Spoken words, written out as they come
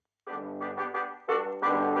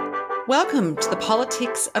Welcome to the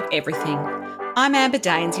Politics of Everything. I'm Amber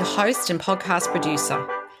Daines, your host and podcast producer.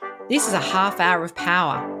 This is a half hour of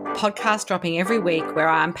power, a podcast dropping every week where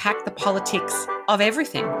I unpack the politics of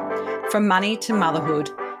everything, from money to motherhood,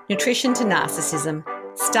 nutrition to narcissism,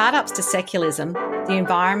 startups to secularism, the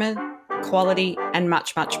environment, quality, and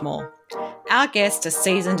much, much more. Our guests are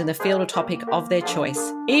seasoned in the field or topic of their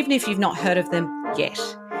choice, even if you've not heard of them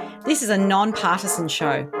yet. This is a non-partisan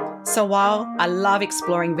show. So while I love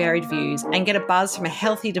exploring varied views and get a buzz from a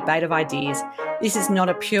healthy debate of ideas, this is not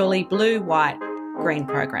a purely blue, white, green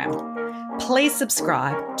program. Please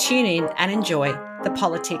subscribe, tune in and enjoy the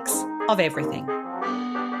politics of everything.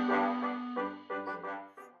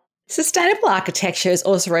 Sustainable architecture is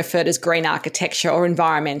also referred as green architecture or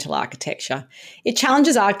environmental architecture. It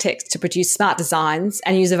challenges architects to produce smart designs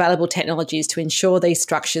and use available technologies to ensure these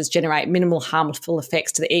structures generate minimal harmful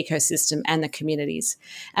effects to the ecosystem and the communities.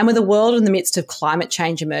 And with the world in the midst of climate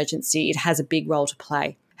change emergency, it has a big role to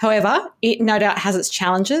play. However, it no doubt has its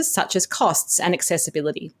challenges such as costs and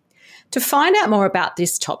accessibility. To find out more about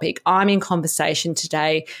this topic, I'm in conversation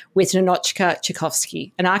today with Ninotschka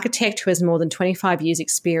Titchkosky, an architect who has more than 25 years'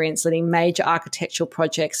 experience leading major architectural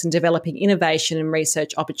projects and developing innovation and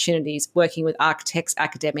research opportunities, working with architects,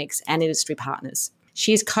 academics and industry partners.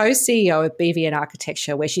 She is co-CEO of BVN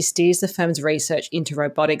Architecture, where she steers the firm's research into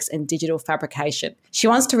robotics and digital fabrication. She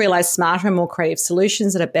wants to realise smarter and more creative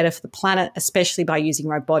solutions that are better for the planet, especially by using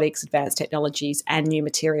robotics, advanced technologies and new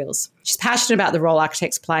materials. She's passionate about the role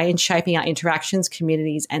architects play in shaping our interactions,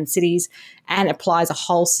 communities and cities, and applies a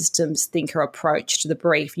whole systems thinker approach to the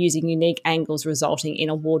brief, using unique angles resulting in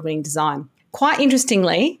award-winning design. Quite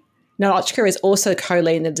interestingly, Ninotschka is also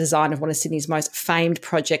co-leading the design of one of Sydney's most famed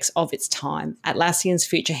projects of its time, Atlassian's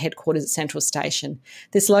future headquarters at Central Station.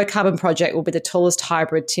 This low-carbon project will be the tallest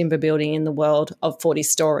hybrid timber building in the world of 40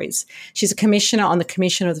 stories. She's a commissioner on the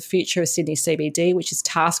Commission of the Future of Sydney CBD, which is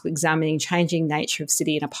tasked with examining changing nature of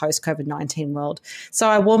city in a post-COVID-19 world. So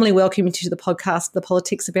I warmly welcome you to the podcast, The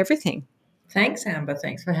Politics of Everything. Thanks, Amber.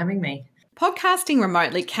 Thanks for having me. Podcasting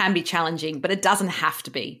remotely can be challenging, but it doesn't have to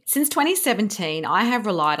be. Since 2017, I have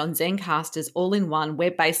relied on Zencastr's all-in-one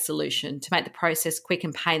web-based solution to make the process quick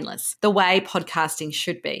and painless, the way podcasting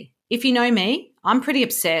should be. If you know me, I'm pretty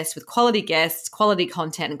obsessed with quality guests, quality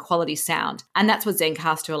content, and quality sound, and that's what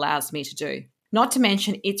Zencastr allows me to do. Not to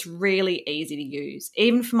mention, it's really easy to use,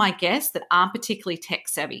 even for my guests that aren't particularly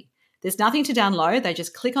tech-savvy. There's nothing to download, they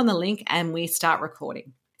just click on the link and we start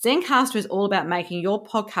recording. Zencastr is all about making your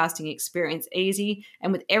podcasting experience easy,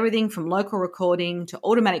 and with everything from local recording to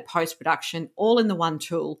automatic post-production all in the one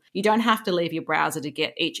tool, you don't have to leave your browser to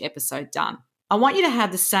get each episode done. I want you to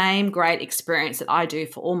have the same great experience that I do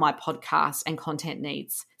for all my podcasts and content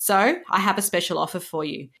needs. So I have a special offer for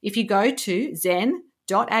you. If you go to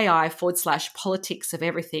zen.ai/politics of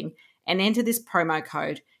everything and enter this promo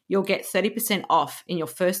code, you'll get 30% off in your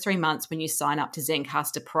first 3 months when you sign up to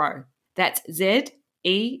Zencastr Pro. That's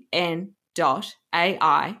ZEN.AI,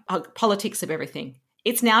 politics of everything.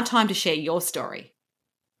 It's now time to share your story.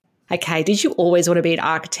 Okay, did you always want to be an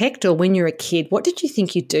architect, or when you were a kid, what did you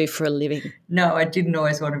think you'd do for a living? No, I didn't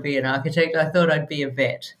always want to be an architect. I thought I'd be a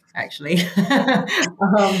vet, actually.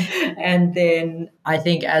 And then I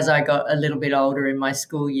think as I got a little bit older in my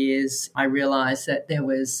school years, I realised that there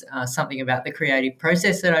was something about the creative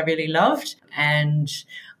process that I really loved, and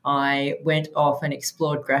I went off and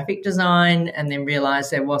explored graphic design and then realised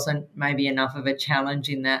there wasn't maybe enough of a challenge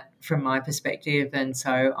in that from my perspective, and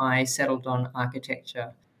so I settled on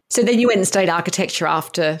architecture. So then you went and studied architecture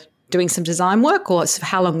after doing some design work, or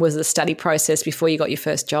how long was the study process before you got your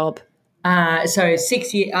first job? So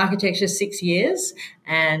 6 years, architecture, 6 years,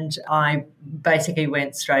 and I basically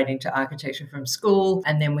went straight into architecture from school,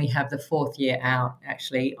 and then we have the 4th year out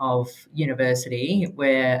actually of university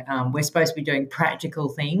where we're supposed to be doing practical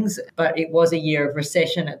things, but it was a year of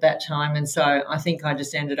recession at that time, and so I think I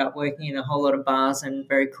just ended up working in a whole lot of bars and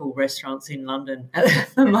very cool restaurants in London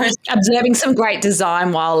at the most. Observing some great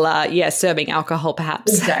design while, serving alcohol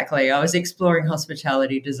perhaps. Exactly. I was exploring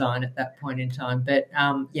hospitality design at that point in time, but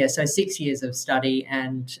so 6 years of study,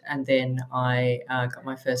 and then I got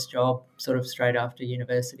my first job sort of straight after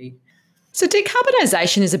university. So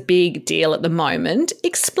decarbonisation is a big deal at the moment.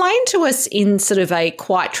 Explain to us in sort of a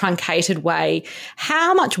quite truncated way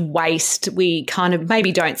how much waste we kind of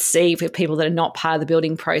maybe don't see for people that are not part of the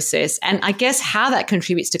building process, and I guess how that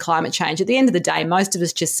contributes to climate change. At the end of the day, most of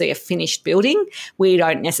us just see a finished building. We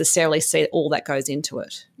don't necessarily see all that goes into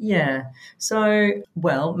it. Yeah. So,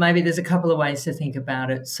 well, maybe there's a couple of ways to think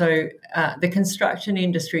about it. So the construction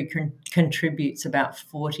industry contributes about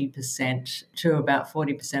 40% to about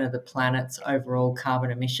 40% of the planet's overall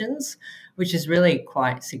carbon emissions, which is really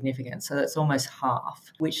quite significant. So that's almost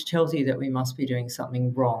half, which tells you that we must be doing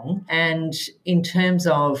something wrong. And in terms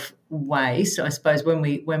of waste, I suppose when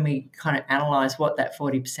we kind of analyse what that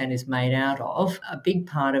 40% is made out of, a big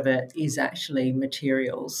part of it is actually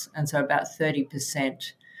materials. And so about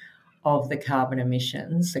 30% of the carbon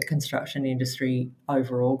emissions the construction industry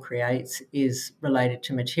overall creates is related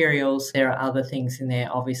to materials. There are other things in there,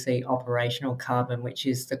 obviously operational carbon, which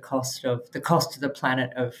is the cost to the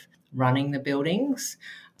planet of running the buildings.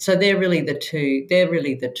 So they're really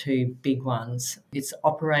the two big ones. It's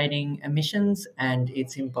operating emissions and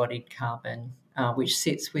it's embodied carbon, which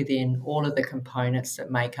sits within all of the components that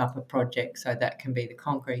make up a project. So that can be the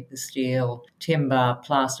concrete, the steel, timber,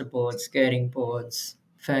 plasterboard, skirting boards,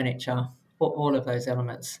 furniture, all of those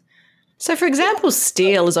elements. So, for example,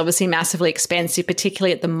 steel is obviously massively expensive,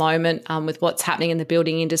 particularly at the moment with what's happening in the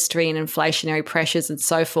building industry and inflationary pressures and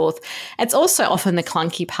so forth. It's also often the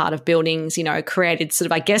clunky part of buildings, created sort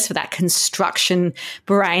of, I guess, for that construction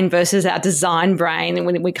brain versus our design brain. And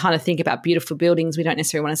when we kind of think about beautiful buildings, we don't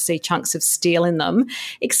necessarily want to see chunks of steel in them.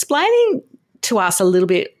 Explaining to us a little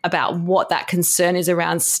bit about what that concern is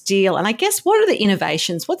around steel. And I guess what are the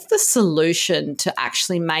innovations? What's the solution to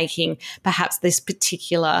actually making perhaps this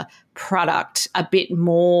particular product a bit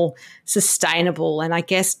more sustainable? And I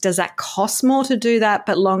guess, does that cost more to do that,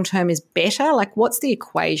 but long term is better? Like, what's the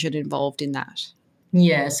equation involved in that?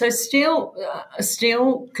 Yeah, so steel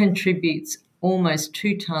contributes almost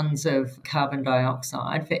 2 tonnes of carbon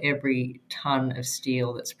dioxide for every tonne of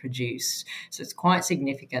steel that's produced. So it's quite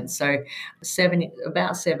significant. So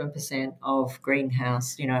about 7% of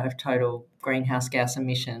greenhouse, of total greenhouse gas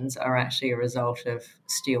emissions are actually a result of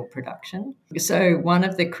steel production. So one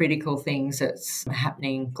of the critical things that's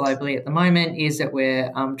happening globally at the moment is that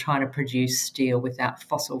we're trying to produce steel without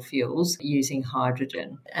fossil fuels using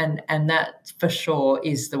hydrogen. And that for sure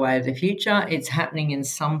is the way of the future. It's happening in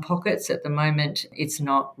some pockets at the moment. It's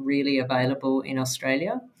not really available in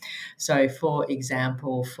Australia. So for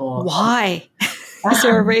example, Why? Is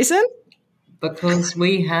there a reason? Because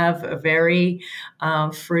we have a very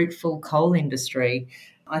fruitful coal industry.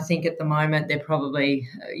 I think at the moment they're probably,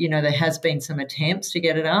 there has been some attempts to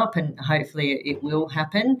get it up and hopefully it will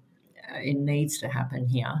happen. It needs to happen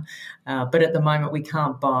here. But at the moment we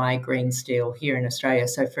can't buy green steel here in Australia.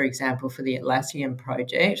 So, for example, for the Atlassian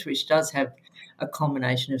project, which does have a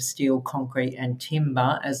combination of steel, concrete and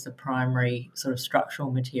timber as the primary sort of structural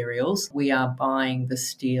materials, we are buying the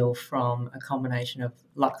steel from a combination of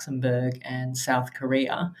Luxembourg and South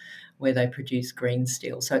Korea, where they produce green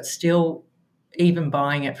steel. So it's still, even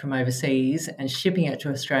buying it from overseas and shipping it to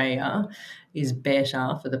Australia is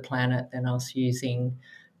better for the planet than us using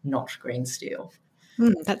not green steel.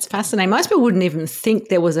 That's fascinating. Most people wouldn't even think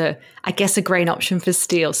there was a green option for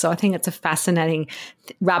steel. So I think it's a fascinating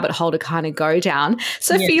rabbit hole to kind of go down.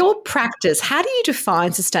 So For your practice, how do you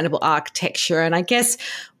define sustainable architecture? And I guess,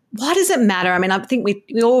 why does it matter? I mean, I think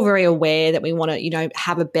we're all very aware that we want to,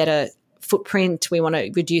 have a better footprint. We want to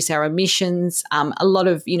reduce our emissions. A lot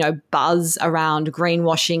of, buzz around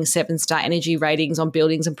greenwashing, 7-star energy ratings on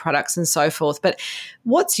buildings and products and so forth. But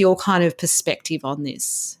what's your kind of perspective on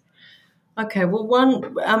this? Okay, well,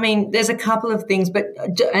 there's a couple of things,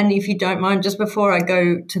 and if you don't mind, just before I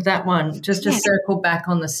go to that one, just to circle back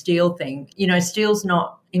on the steel thing, steel's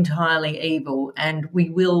not entirely evil and we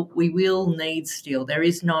will need steel. There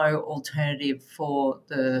is no alternative for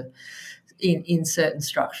in certain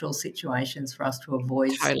structural situations for us to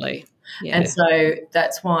avoid totally. Yeah. And so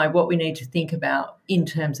that's why what we need to think about in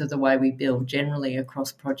terms of the way we build generally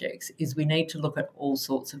across projects is we need to look at all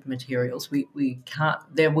sorts of materials. We can't,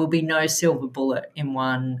 there will be no silver bullet in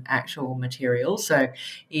one actual material. So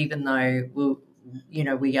even though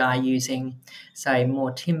we are using, say,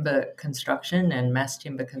 more timber construction and mass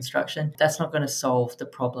timber construction, that's not going to solve the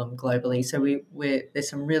problem globally. So there's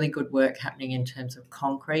some really good work happening in terms of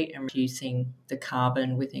concrete and reducing the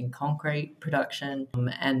carbon within concrete production.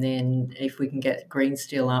 And then if we can get green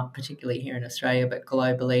steel up, particularly here in Australia, but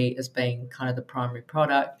globally as being kind of the primary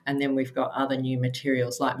product. And then we've got other new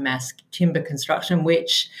materials like mass timber construction,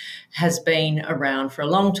 which has been around for a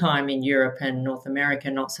long time in Europe and North America,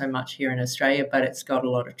 not so much here in Australia, but it's got a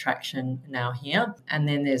lot of traction now here. And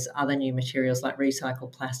then there's other new materials like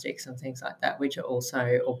recycled plastics and things like that, which are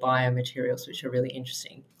also, or biomaterials, which are really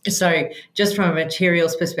interesting. So just from a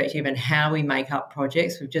materials perspective and how we make up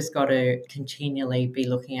projects, we've just got to continually be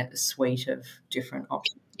looking at the suite of different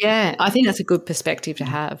options. Yeah, I think that's a good perspective to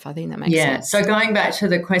have. I think that makes Yeah. sense. So going back to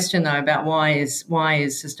the question though about why is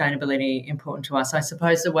sustainability important to us? I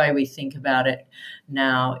suppose the way we think about it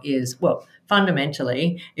now is, well,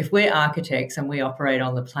 fundamentally, if we're architects and we operate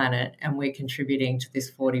on the planet and we're contributing to this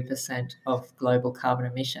 40% of global carbon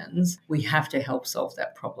emissions, we have to help solve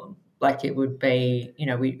that problem. Like it would be,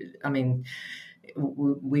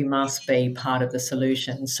 we must be part of the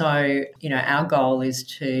solution. So, our goal is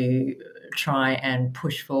to try and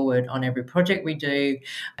push forward on every project we do,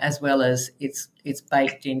 as well as it's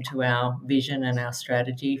baked into our vision and our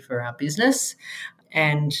strategy for our business.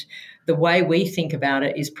 And the way we think about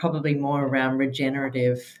it is probably more around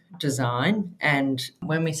regenerative design. And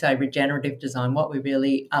when we say regenerative design, what we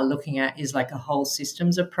really are looking at is like a whole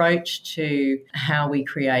systems approach to how we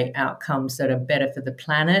create outcomes that are better for the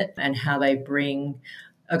planet and how they bring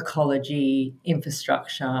ecology,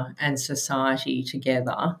 infrastructure, and society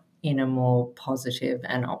together in a more positive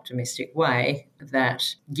and optimistic way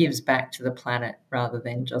that gives back to the planet rather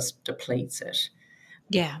than just depletes it.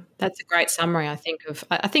 Yeah, that's a great summary. I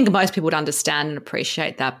think most people would understand and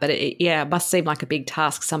appreciate that, but it must seem like a big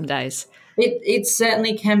task some days. It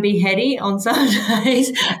certainly can be heady on some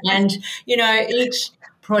days, and each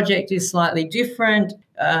project is slightly different.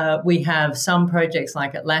 We have some projects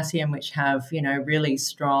like Atlassian which have really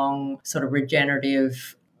strong sort of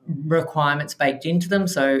regenerative requirements baked into them.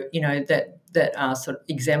 So that are sort of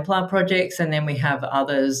exemplar projects, and then we have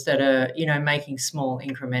others that are making small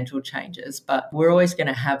incremental changes. But we're always going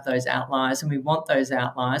to have those outliers, and we want those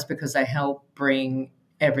outliers because they help bring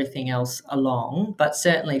everything else along. But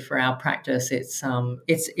certainly for our practice, it's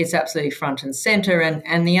absolutely front and center.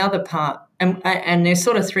 And the other part, and there's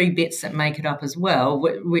sort of three bits that make it up as well,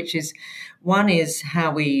 which is, one is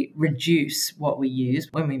how we reduce what we use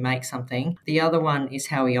when we make something. The other one is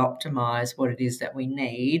how we optimize what it is that we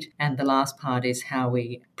need. And the last part is how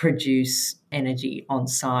we produce energy on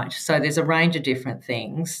site. So there's a range of different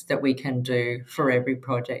things that we can do for every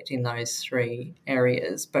project in those three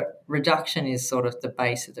areas. But reduction is sort of the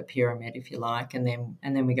base of the pyramid, if you like, and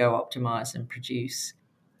then we go optimize and produce.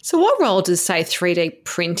 So what role does, say, 3D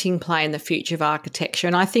printing play in the future of architecture?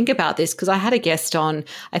 And I think about this because I had a guest on,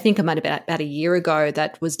 I think about a year ago,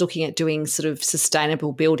 that was looking at doing sort of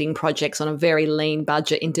sustainable building projects on a very lean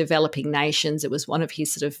budget in developing nations. It was one of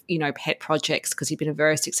his sort of, pet projects because he'd been a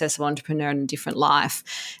very successful entrepreneur in a different life.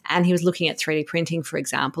 And he was looking at 3D printing, for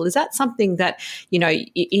example. Is that something that,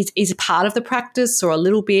 is a part of the practice, or a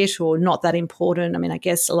little bit, or not that important? I mean, I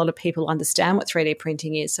guess a lot of people understand what 3D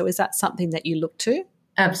printing is. So is that something that you look to?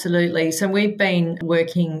 Absolutely. So we've been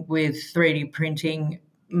working with 3D printing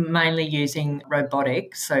mainly using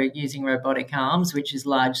robotics, so using robotic arms, which is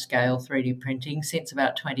large-scale 3D printing, since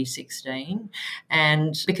about 2016.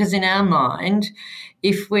 And because in our mind,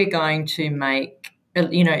 if we're going to make,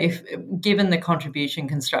 if given the contribution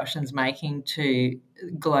construction's making to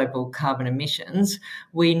global carbon emissions,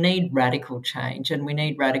 we need radical change and we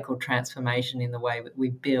need radical transformation in the way that we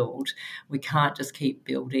build. We can't just keep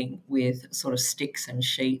building with sort of sticks and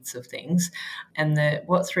sheets of things. And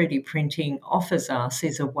what 3D printing offers us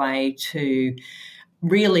is a way to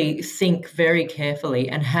really think very carefully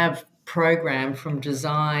and have program from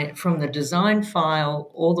the design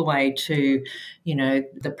file all the way to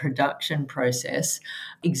the production process,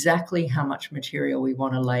 exactly how much material we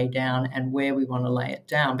want to lay down and where we want to lay it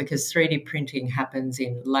down, because 3D printing happens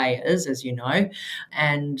in layers, as you know,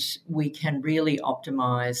 and we can really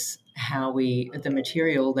optimize the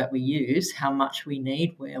material that we use, how much we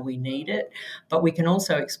need, where we need it, but we can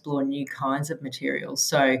also explore new kinds of materials.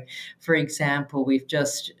 So, for example, we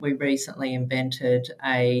recently invented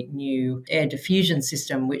a new air diffusion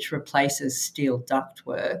system which replaces steel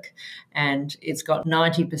ductwork, and it's got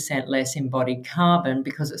 90% less embodied carbon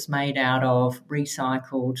because it's made out of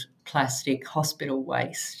recycled plastic hospital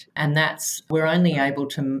waste. And we're only able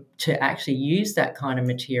to actually use that kind of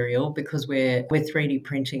material because we're 3D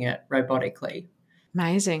printing it robotically.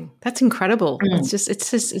 Amazing. That's incredible. It's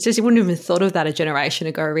just you wouldn't have even thought of that a generation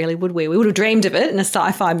ago, really, would we? We would have dreamed of it in a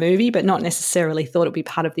sci-fi movie, but not necessarily thought it would be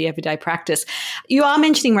part of the everyday practice. You are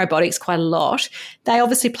mentioning robotics quite a lot. They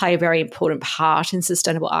obviously play a very important part in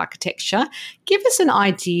sustainable architecture. Give us an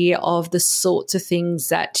idea of the sorts of things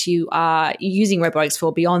that you are using robotics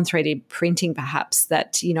for beyond 3D printing, perhaps,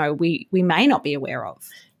 that, we may not be aware of.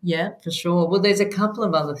 Yeah, for sure. Well, there's a couple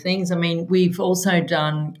of other things. I mean, we've also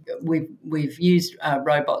we've used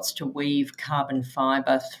robots to weave carbon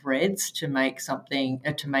fiber threads to make something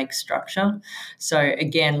to make structure. So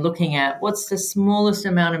again, looking at what's the smallest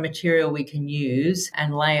amount of material we can use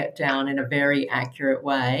and lay it down in a very accurate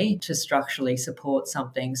way to structurally support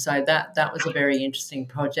something. So that was a very interesting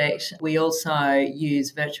project. We also use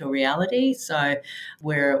virtual reality. So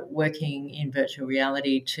we're working in virtual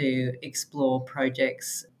reality to explore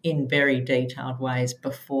projects in very detailed ways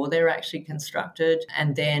before they're actually constructed,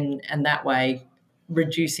 and that way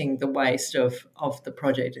reducing the waste of the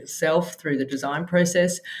project itself through the design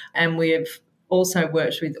process. And we've also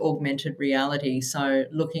worked with augmented reality, so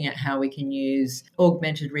looking at how we can use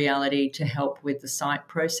augmented reality to help with the site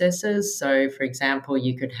processes. So for example,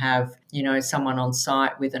 you could have someone on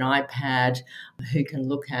site with an iPad who can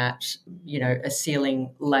look at a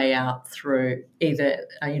ceiling layout through either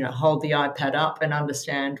hold the iPad up and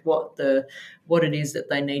understand what it is that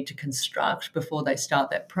they need to construct before they start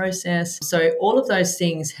that process. So all of those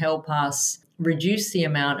things help us reduce the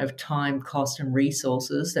amount of time, cost, and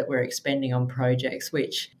resources that we're expending on projects,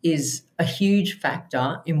 which is a huge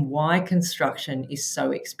factor in why construction is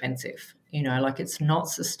so expensive. It's not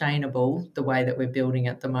sustainable the way that we're building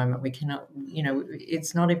at the moment. We cannot,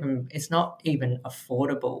 it's not even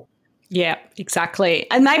affordable. Yeah, exactly.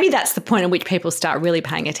 And maybe that's the point at which people start really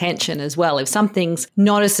paying attention as well. If something's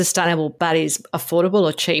not as sustainable but is affordable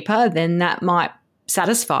or cheaper, then that might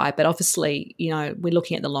satisfy. But obviously, we're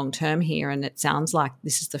looking at the long term here, and it sounds like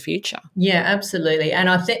this is the future. Yeah, absolutely. And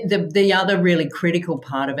I think the other really critical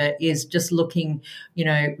part of it is just looking,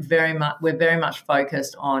 we're very much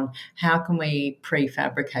focused on how can we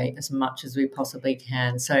prefabricate as much as we possibly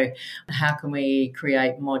can. So how can we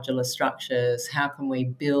create modular structures? How can we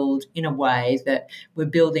build in a way that we're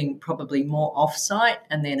building probably more off-site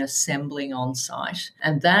and then assembling on-site?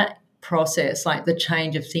 And that process, like the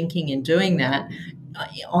change of thinking in doing that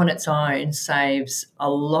on its own, saves a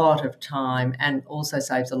lot of time and also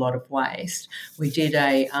saves a lot of waste. We did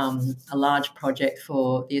a large project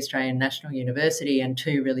for the Australian National University and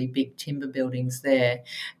 2 really big timber buildings there.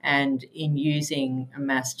 And in using a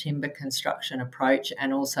mass timber construction approach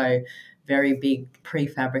and also very big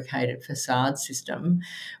prefabricated facade system,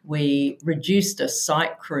 we reduced a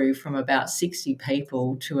site crew from about 60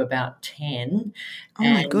 people to about 10. Oh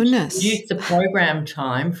my goodness! Reduced the program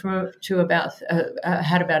time to about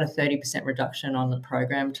had about a 30% reduction on the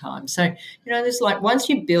program time. So there's once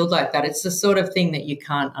you build like that, it's the sort of thing that you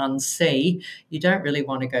can't unsee. You don't really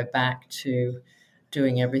want to go back to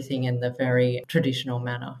doing everything in the very traditional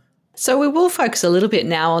manner. So we will focus a little bit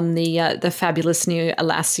now on the fabulous new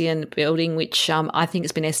Atlassian building, which I think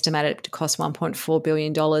has been estimated to cost $1.4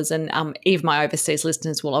 billion. And even my overseas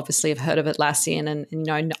listeners will obviously have heard of Atlassian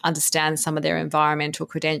and understand some of their environmental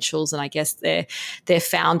credentials. And I guess their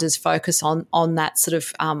founders focus on that sort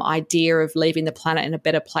of idea of leaving the planet in a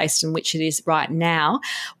better place than which it is right now.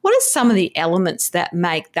 What are some of the elements that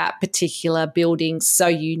make that particular building so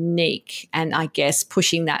unique, and I guess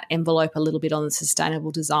pushing that envelope a little bit on the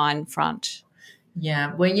sustainable design front?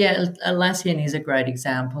 Yeah, Atlassian is a great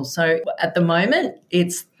example. So at the moment,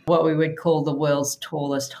 it's what we would call the world's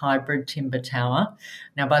tallest hybrid timber tower.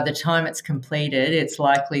 Now, by the time it's completed, it's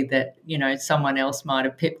likely that, someone else might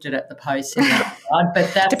have pipped it at the post in that regard.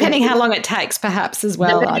 But that's depending how long it takes, perhaps, as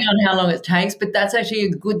well. Depending on how long it takes, but that's actually a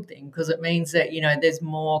good thing because it means that, there's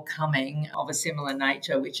more coming of a similar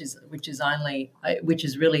nature, which is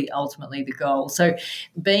really ultimately the goal. So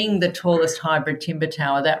being the tallest hybrid timber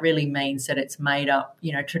tower, that really means that it's made up,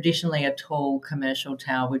 traditionally a tall commercial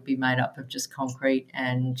tower would be made up of just concrete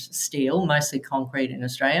and steel, mostly concrete in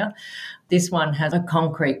Australia. This one has a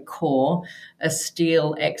concrete core, a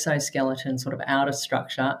steel exoskeleton sort of outer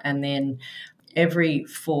structure, and then every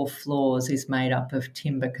 4 floors is made up of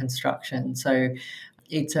timber construction. So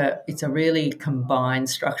it's a really combined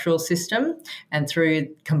structural system, and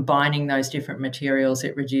through combining those different materials,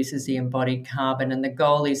 it reduces the embodied carbon. And the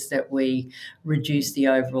goal is that we reduce the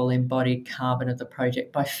overall embodied carbon of the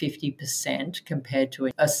project by 50% compared to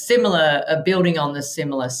a building on the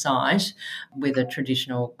similar site with a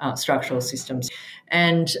traditional structural systems.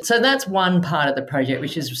 And so that's one part of the project,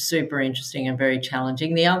 which is super interesting and very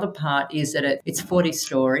challenging. The other part is that it's 40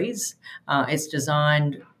 stories. It's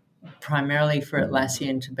designed primarily for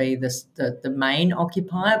Atlassian to be the main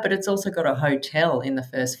occupier, but it's also got a hotel in the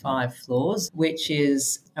first 5 floors, which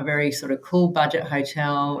is a very sort of cool budget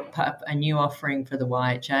hotel, a new offering for the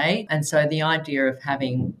YHA. And so the idea of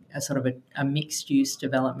having a sort of a mixed-use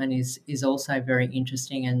development is also very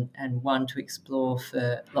interesting and one to explore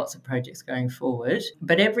for lots of projects going forward.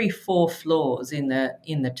 But every 4 floors in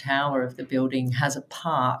the tower of the building has a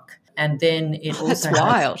park. And then it also That's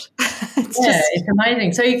wild. It's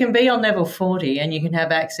amazing. So you can be on level 40 and you can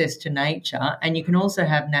have access to nature, and you can also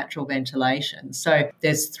have natural ventilation. So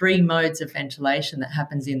there's 3 modes of ventilation that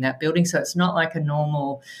happens in that building. So it's not like a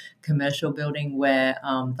normal commercial building where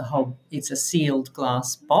it's a sealed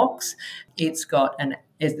glass box.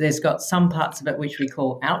 There's got some parts of it which we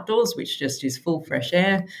call outdoors, which just is full fresh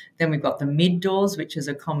air. Then we've got the mid-doors, which is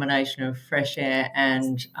a combination of fresh air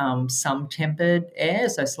and some tempered air,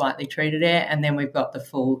 so slightly treated air. And then we've got the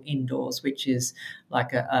full indoors, which is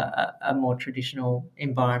like a more traditional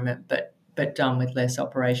environment, but done with less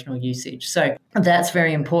operational usage. So that's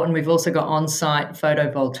very important. We've also got on-site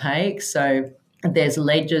photovoltaics. So there's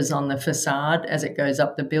ledges on the facade as it goes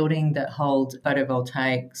up the building that hold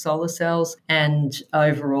photovoltaic solar cells, and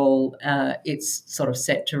overall it's sort of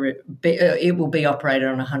set to it will be operated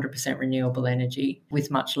on 100% renewable energy with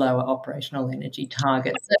much lower operational energy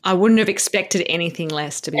targets. I wouldn't have expected anything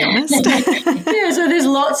less, to be honest. Yeah, so there's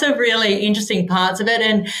lots of really interesting parts of it,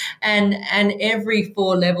 and every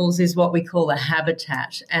 4 levels is what we call a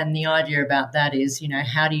habitat. And the idea about that is,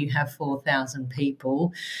 how do you have 4,000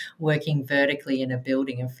 people working vertically in a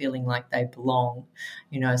building and feeling like they belong?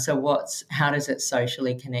 So how does it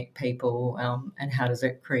socially connect people, and how does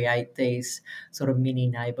it create these sort of mini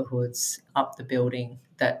neighbourhoods up the building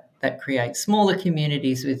that create smaller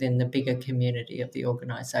communities within the bigger community of the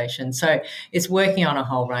organisation? So it's working on a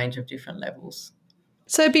whole range of different levels.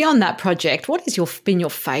 So beyond that project, what has been your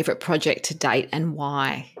favourite project to date and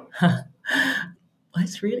why?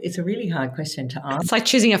 It's a really hard question to answer. It's like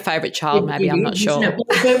choosing a favourite child, maybe, I'm not sure.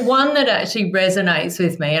 But one that actually resonates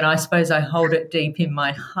with me, and I suppose I hold it deep in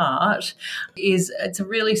my heart, it's a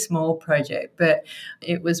really small project, but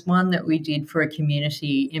it was one that we did for a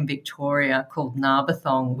community in Victoria called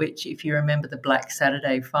Narbathong, which, if you remember the Black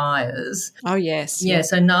Saturday fires. Oh, yes. Yeah,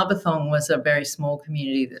 so Narbathong was a very small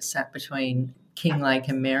community that sat between Kinglake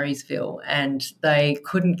and Marysville, and they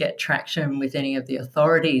couldn't get traction with any of the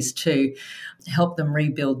authorities to help them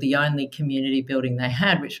rebuild the only community building they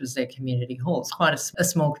had, which was their community hall. It's quite a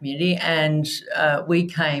small community, and we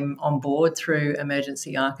came on board through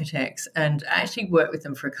Emergency Architects and actually worked with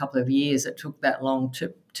them for a couple of years. It took that long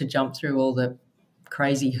to jump through all the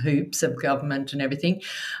crazy hoops of government and everything.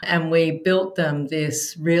 And we built them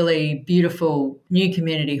this really beautiful new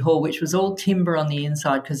community hall, which was all timber on the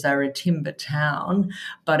inside because they were a timber town,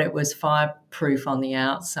 but it was fireproof on the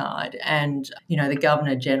outside. And, the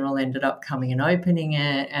Governor-General ended up coming and opening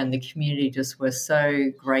it, and the community just were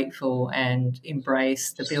so grateful and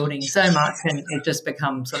embraced the building so much, and it just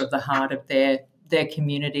become sort of the heart of their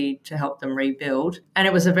community to help them rebuild. And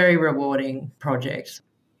it was a very rewarding project.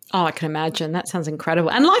 Oh, I can imagine. That sounds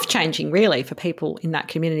incredible and life-changing, really, for people in that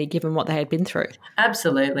community, given what they had been through.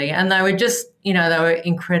 Absolutely. And they were just, they were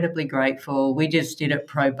incredibly grateful. We just did it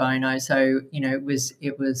pro bono. So,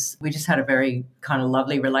 we just had a very kind of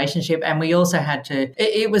lovely relationship. And we also had to,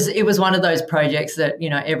 it was one of those projects that,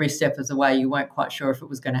 every step of the way you weren't quite sure if it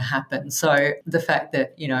was going to happen. So the fact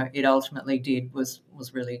that, it ultimately did was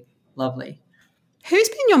really lovely. Who's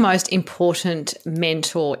been your most important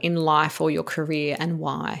mentor in life or your career, and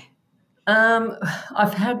why?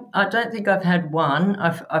 I don't think I've had one.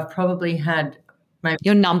 I've probably had maybe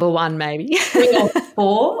your number one, maybe 3 or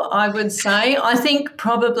 4, I would say. I think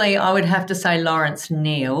probably I would have to say Lawrence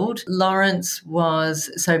Neild. Lawrence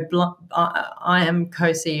I am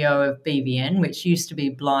co-CEO of BVN, which used to be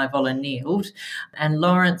Bly Voller Neild, and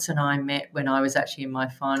Lawrence and I met when I was actually in my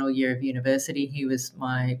final year of university. He was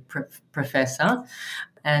my professor.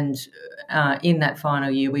 And in that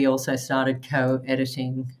final year, we also started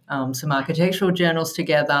co-editing some architectural journals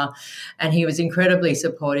together, and he was incredibly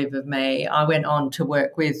supportive of me. I went on to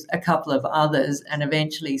work with a couple of others and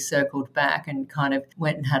eventually circled back and kind of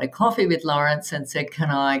went and had a coffee with Lawrence and said,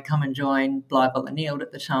 can I come and join Bly Voller Neild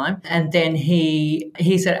at the time? And then he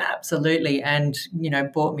said, absolutely, and,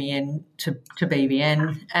 brought me in to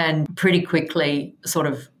BVN, and pretty quickly sort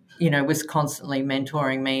of was constantly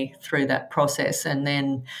mentoring me through that process. And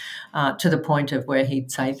then to the point of where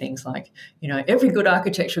he'd say things like, every good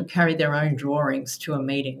architect should carry their own drawings to a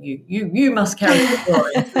meeting. You must carry the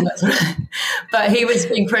drawings. But he was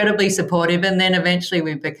incredibly supportive. And then eventually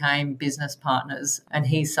we became business partners, and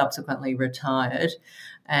he subsequently retired.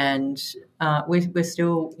 and we're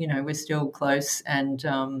still, we're still close, and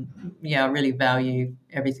I really value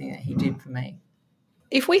everything that he did for me.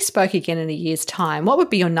 If we spoke again in a year's time, what would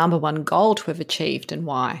be your number one goal to have achieved and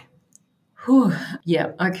why? Whew.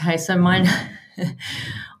 Yeah. Okay. So mine,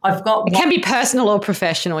 I've got. It can be personal or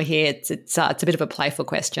professional here. It's a bit of a playful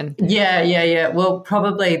question. Yeah. Well,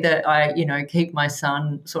 probably that I, keep my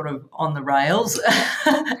son sort of on the rails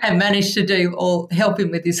and manage to help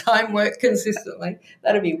him with his homework consistently.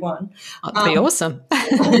 That'd be one. That'd be awesome.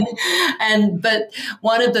 But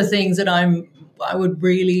one of the things that I would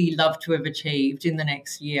really love to have achieved in the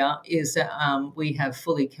next year is that we have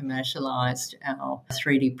fully commercialised our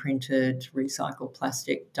 3D printed recycled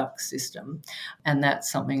plastic duct system. And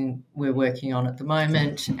that's something we're working on at the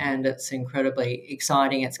moment, and it's incredibly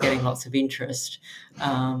exciting. It's getting lots of interest.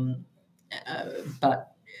 But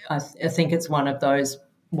I think it's one of those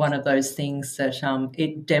things that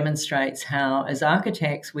it demonstrates how, as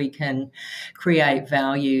architects, we can create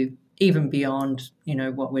value even beyond,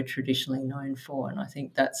 what we're traditionally known for. And I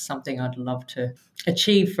think that's something I'd love to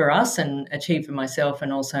achieve for us and achieve for myself,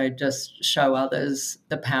 and also just show others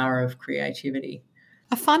the power of creativity.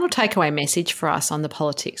 A final takeaway message for us on the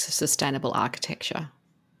politics of sustainable architecture.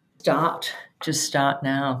 Just start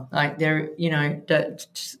now. Like I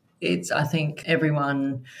think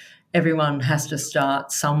everyone has to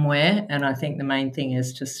start somewhere. And I think the main thing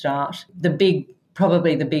is to start.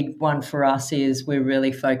 Probably the big one for us is we're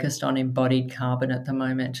really focused on embodied carbon at the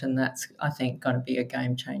moment, and that's, I think, going to be a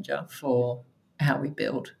game changer for how we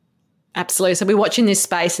build. Absolutely. So we're watching this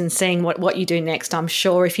space and seeing what you do next, I'm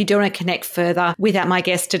sure. If you do want to connect further with my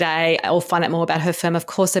guest today or find out more about her firm, of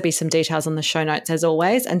course, there'll be some details on the show notes as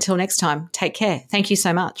always. Until next time, take care. Thank you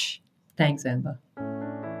so much. Thanks, Amber.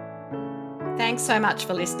 Thanks so much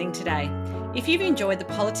for listening today. If you've enjoyed the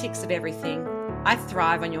politics of everything, I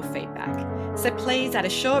thrive on your feedback. So please add a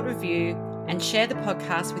short review and share the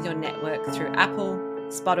podcast with your network through Apple,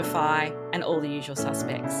 Spotify, and all the usual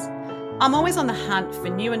suspects. I'm always on the hunt for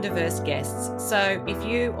new and diverse guests. So if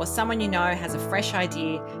you or someone you know has a fresh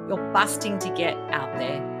idea you're busting to get out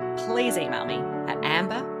there, please email me at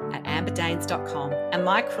amber@amberdanes.com and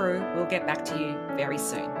my crew will get back to you very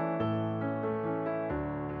soon.